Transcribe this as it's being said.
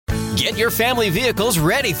Get your family vehicles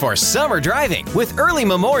ready for summer driving with early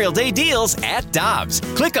Memorial Day deals at Dobbs.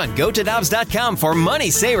 Click on GoToDobbs.com for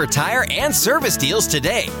money saver tire and service deals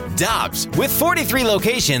today. Dobbs, with 43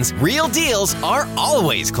 locations, real deals are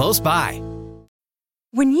always close by.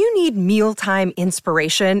 When you need mealtime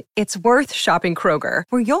inspiration, it's worth shopping Kroger,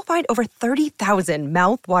 where you'll find over 30,000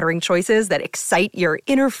 mouth-watering choices that excite your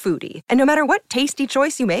inner foodie. And no matter what tasty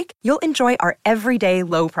choice you make, you'll enjoy our everyday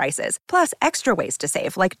low prices, plus extra ways to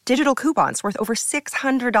save, like digital coupons worth over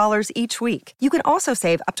 $600 each week. You can also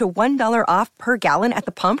save up to $1 off per gallon at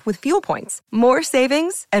the pump with fuel points. More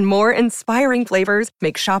savings and more inspiring flavors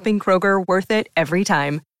make shopping Kroger worth it every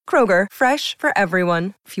time. Kroger, fresh for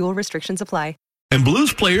everyone. Fuel restrictions apply. And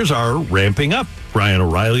Blues players are ramping up. Ryan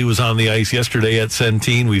O'Reilly was on the ice yesterday at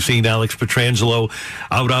Centene. We've seen Alex Pietrangelo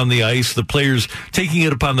out on the ice. The players taking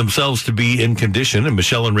it upon themselves to be in condition. And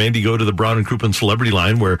Michelle and Randy go to the Brown and Crouppen Celebrity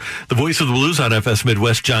Line, where the voice of the Blues on FS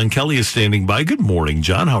Midwest, John Kelly, is standing by. Good morning,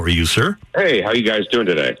 John. How are you, sir? Hey, how you guys doing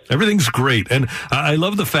today? Everything's great. And I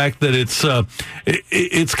love the fact that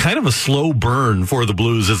it's kind of a slow burn for the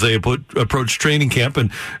Blues as they approach training camp.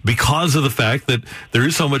 And because of the fact that there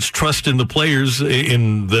is so much trust in the players,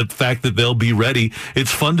 in the fact that they'll be ready, it's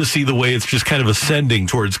fun to see the way it's just kind of ascending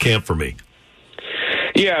towards camp for me.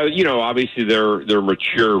 Yeah, obviously they're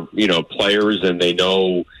mature, players, and they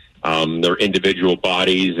know their individual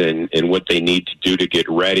bodies and what they need to do to get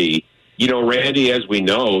ready. Randy, as we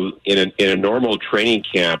know, in a normal training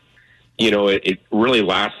camp, it really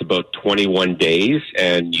lasts about 21 days,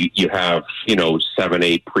 and you have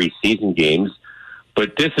 7-8 preseason games.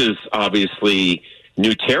 But this is obviously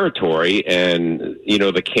new territory, and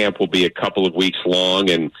the camp will be a couple of weeks long,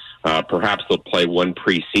 and perhaps they'll play one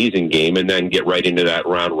preseason game and then get right into that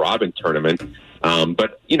round robin tournament.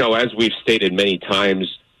 But as we've stated many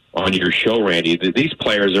times on your show, Randy, these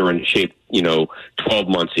players are in shape 12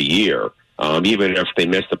 months a year. Even if they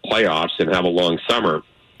miss the playoffs and have a long summer,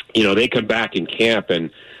 they come back in camp and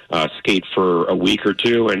skate for a week or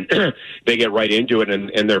two, and they get right into it,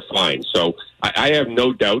 and they're fine. So I have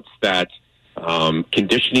no doubts that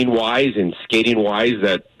conditioning-wise and skating-wise,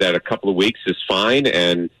 that a couple of weeks is fine.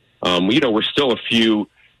 And, we're still a few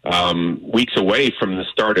weeks away from the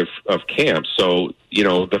start of camp. So,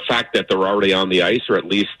 the fact that they're already on the ice, or at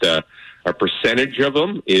least a percentage of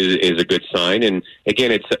them, is a good sign. And,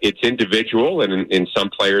 again, it's individual, and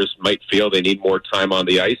some players might feel they need more time on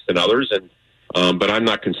the ice than others. But I'm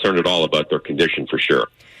not concerned at all about their condition, for sure.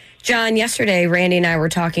 John, yesterday, Randy and I were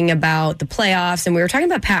talking about the playoffs, and we were talking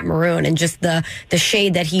about Pat Maroon and just the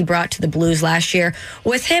shade that he brought to the Blues last year.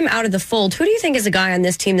 With him out of the fold, who do you think is a guy on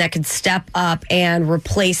this team that could step up and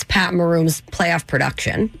replace Pat Maroon's playoff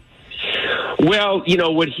production? Well,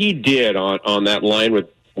 what he did on that line with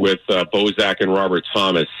Bozak and Robert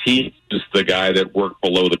Thomas, he was the guy that worked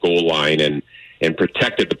below the goal line and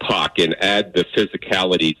protected the puck and add the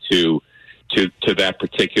physicality to that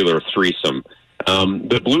particular threesome.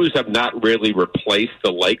 The Blues have not really replaced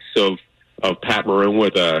the likes of Pat Maroon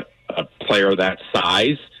with a player that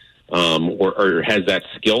size or has that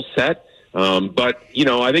skill set. But,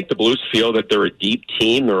 I think the Blues feel that they're a deep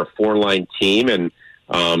team. They're a four-line team, and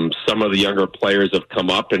some of the younger players have come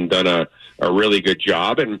up and done a really good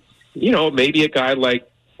job. And, maybe a guy like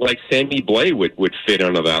Sammy Blais would fit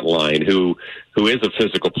under that line, who is a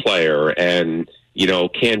physical player and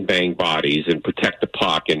can bang bodies and protect the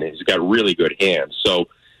puck, and he's got really good hands. So,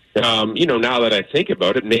 now that I think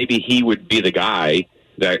about it, maybe he would be the guy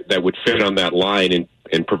that would fit on that line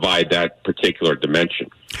and provide that particular dimension.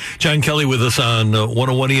 John Kelly with us on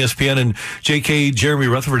 101 ESPN, and JK, Jeremy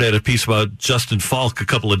Rutherford had a piece about Justin Falk a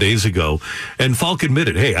couple of days ago, and Falk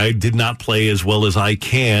admitted, hey, I did not play as well as I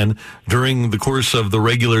can during the course of the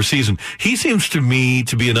regular season. He seems to me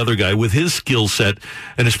to be another guy with his skill set,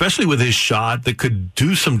 and especially with his shot, that could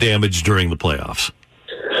do some damage during the playoffs.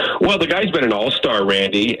 Well, the guy's been an all-star,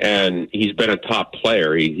 Randy, and he's been a top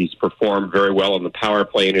player. He's performed very well on the power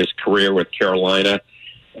play in his career with Carolina.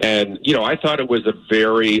 And, I thought it was a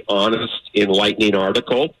very honest, enlightening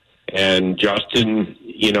article. And Justin,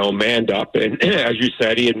 manned up. And as you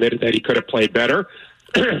said, he admitted that he could have played better.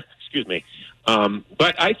 Excuse me.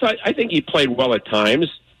 But I think he played well at times.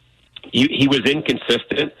 He was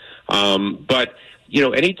inconsistent. But,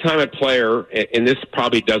 anytime a player, and this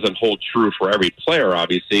probably doesn't hold true for every player,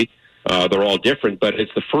 obviously, they're all different, but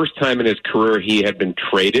it's the first time in his career he had been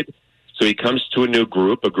traded. So he comes to a new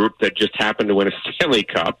group, a group that just happened to win a Stanley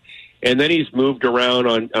Cup. And then he's moved around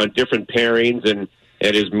on different pairings and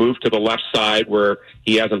has moved to the left side where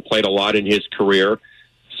he hasn't played a lot in his career.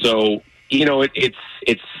 So, it's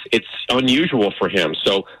unusual for him.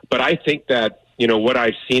 So, but I think that, what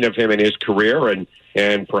I've seen of him in his career and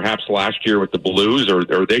and perhaps last year with the Blues,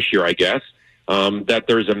 or this year, I guess, that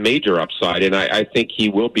there's a major upside. And I think he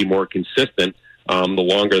will be more consistent the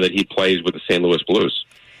longer that he plays with the St. Louis Blues.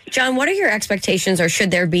 John, what are your expectations, or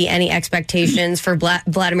should there be any expectations for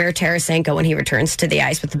Vladimir Tarasenko when he returns to the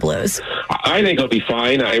ice with the Blues? I think he'll be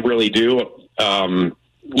fine. I really do.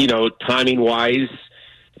 Timing-wise,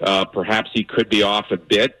 perhaps he could be off a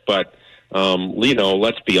bit, but,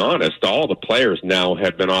 let's be honest, all the players now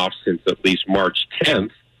have been off since at least March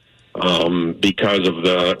 10th because of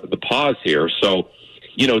the pause here. So,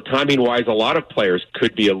 timing-wise, a lot of players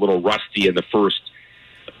could be a little rusty in the first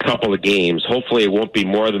couple of games. Hopefully it won't be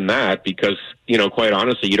more than that because, quite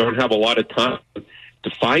honestly, you don't have a lot of time to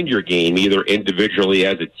find your game, either individually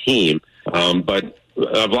as a team. But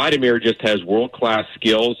Vladimir just has world-class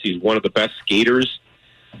skills. He's one of the best skaters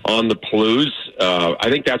on the Blues. I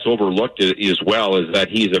think that's overlooked as well, is that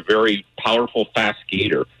he's a very powerful, fast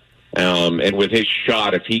skater. And with his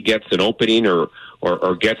shot, if he gets an opening or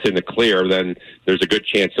gets in the clear, then there's a good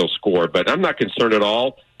chance he'll score. But I'm not concerned at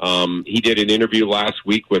all. He did an interview last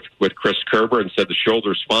week with Chris Kerber and said the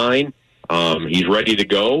shoulder's fine. He's ready to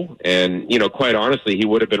go. And, quite honestly, he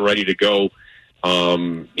would have been ready to go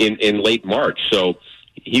in late March. So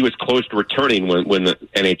he was close to returning when the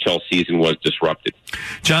NHL season was disrupted.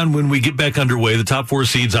 John, when we get back underway, the top 4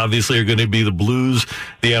 seeds obviously are going to be the Blues,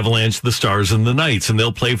 the Avalanche, the Stars, and the Knights, and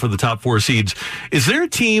they'll play for the top 4 seeds. Is there a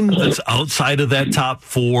team that's outside of that top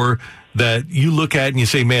 4 that you look at and you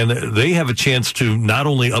say, man, they have a chance to not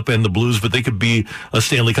only upend the Blues, but they could be a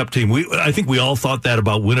Stanley Cup team? I think we all thought that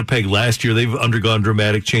about Winnipeg last year. They've undergone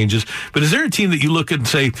dramatic changes. But is there a team that you look at and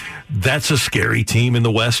say, that's a scary team in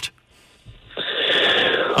the West?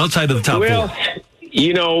 Outside of the top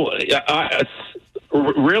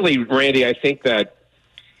 4. Really, Randy, I think that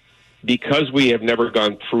because we have never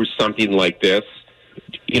gone through something like this,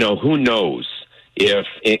 who knows if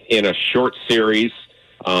in a short series,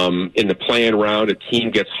 in the play-in round, a team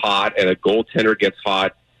gets hot and a goaltender gets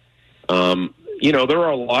hot. There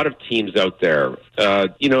are a lot of teams out there. A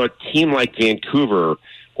team like Vancouver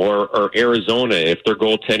or Arizona, if their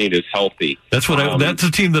goaltending is healthy. That's what that's a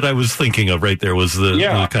team that I was thinking of right there, was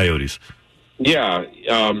the Coyotes. Yeah.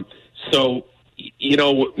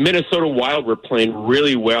 Minnesota Wild were playing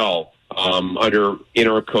really well under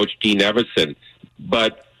interim coach Dean Evason,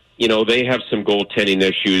 but they have some goaltending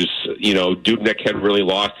issues. Dubnyk had really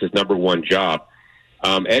lost his number one job.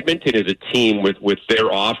 Edmonton is a team with their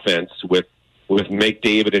offense, with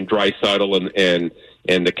McDavid and Draisaitl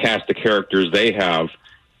and the cast of characters they have.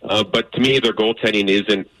 But to me, their goaltending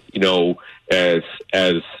isn't, as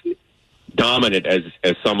dominant as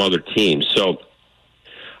some other teams. So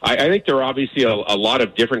I think there are obviously a lot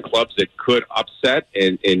of different clubs that could upset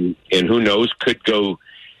and who knows, could go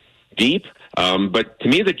deep. But to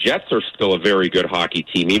me, the Jets are still a very good hockey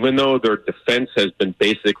team, even though their defense has been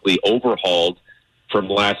basically overhauled from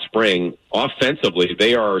last spring. Offensively,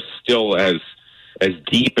 they are still as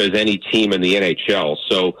deep as any team in the NHL.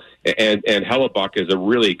 So, and Hellebuck is a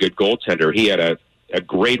really good goaltender. He had a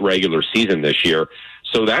great regular season this year.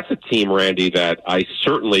 So that's a team, Randy, that I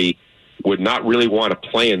certainly would not really want to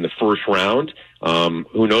play in the first round.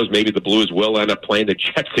 Who knows? Maybe the Blues will end up playing the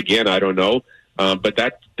Jets again. I don't know. But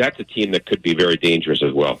that's a team that could be very dangerous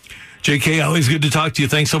as well. JK, always good to talk to you.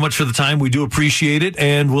 Thanks so much for the time. We do appreciate it,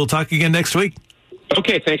 and we'll talk again next week.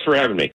 Okay, thanks for having me.